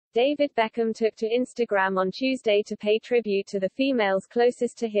David Beckham took to Instagram on Tuesday to pay tribute to the females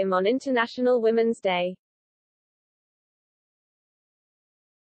closest to him on International Women's Day.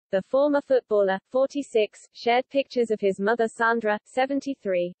 The former footballer, 46, shared pictures of his mother Sandra,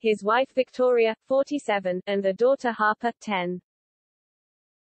 73, his wife Victoria, 47, and their daughter Harper, 10.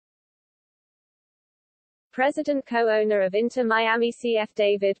 President co-owner of Inter Miami CF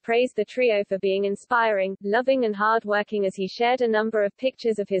David praised the trio for being inspiring, loving and hard-working as he shared a number of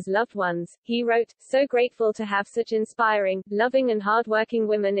pictures of his loved ones. He wrote, "So grateful to have such inspiring, loving and hard-working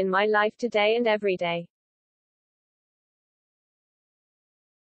women in my life today and every day.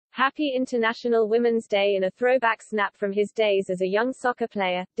 Happy International Women's Day." In a throwback snap from his days as a young soccer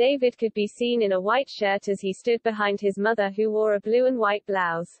player, David could be seen in a white shirt as he stood behind his mother who wore a blue and white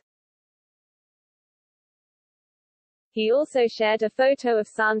blouse. He also shared a photo of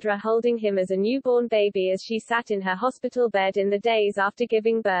Sandra holding him as a newborn baby as she sat in her hospital bed in the days after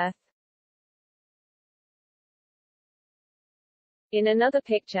giving birth. In another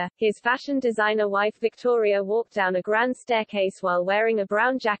picture, his fashion designer wife Victoria walked down a grand staircase while wearing a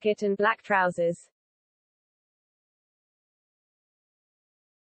brown jacket and black trousers.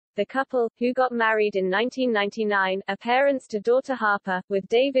 The couple, who got married in 1999, are parents to daughter Harper, with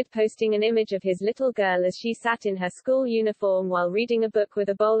David posting an image of his little girl as she sat in her school uniform while reading a book with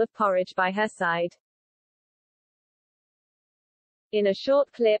a bowl of porridge by her side. In a short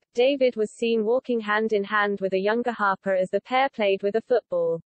clip, David was seen walking hand in hand with a younger Harper as the pair played with a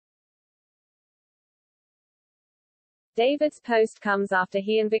football. David's post comes after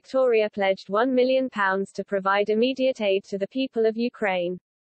he and Victoria pledged £1 million to provide immediate aid to the people of Ukraine.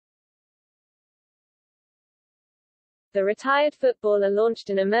 The retired footballer launched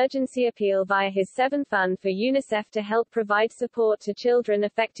an emergency appeal via his Seven Fund for UNICEF to help provide support to children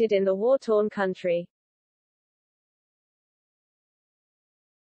affected in the war-torn country.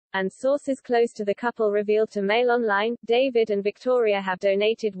 And sources close to the couple revealed to Mail Online, David and Victoria have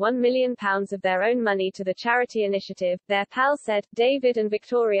donated £1 million of their own money to the charity initiative. Their pal said, David and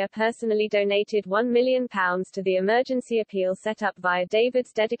Victoria personally donated £1 million to the emergency appeal set up via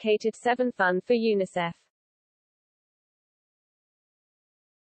David's dedicated Seven Fund for UNICEF.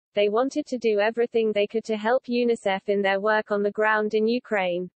 They wanted to do everything they could to help UNICEF in their work on the ground in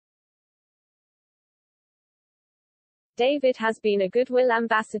Ukraine. David has been a Goodwill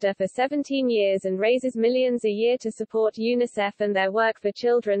ambassador for 17 years and raises millions a year to support UNICEF and their work for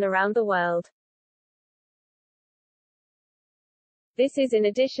children around the world. This is in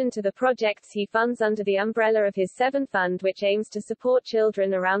addition to the projects he funds under the umbrella of his Seven Fund, which aims to support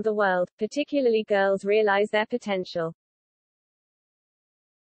children around the world, particularly girls, realize their potential.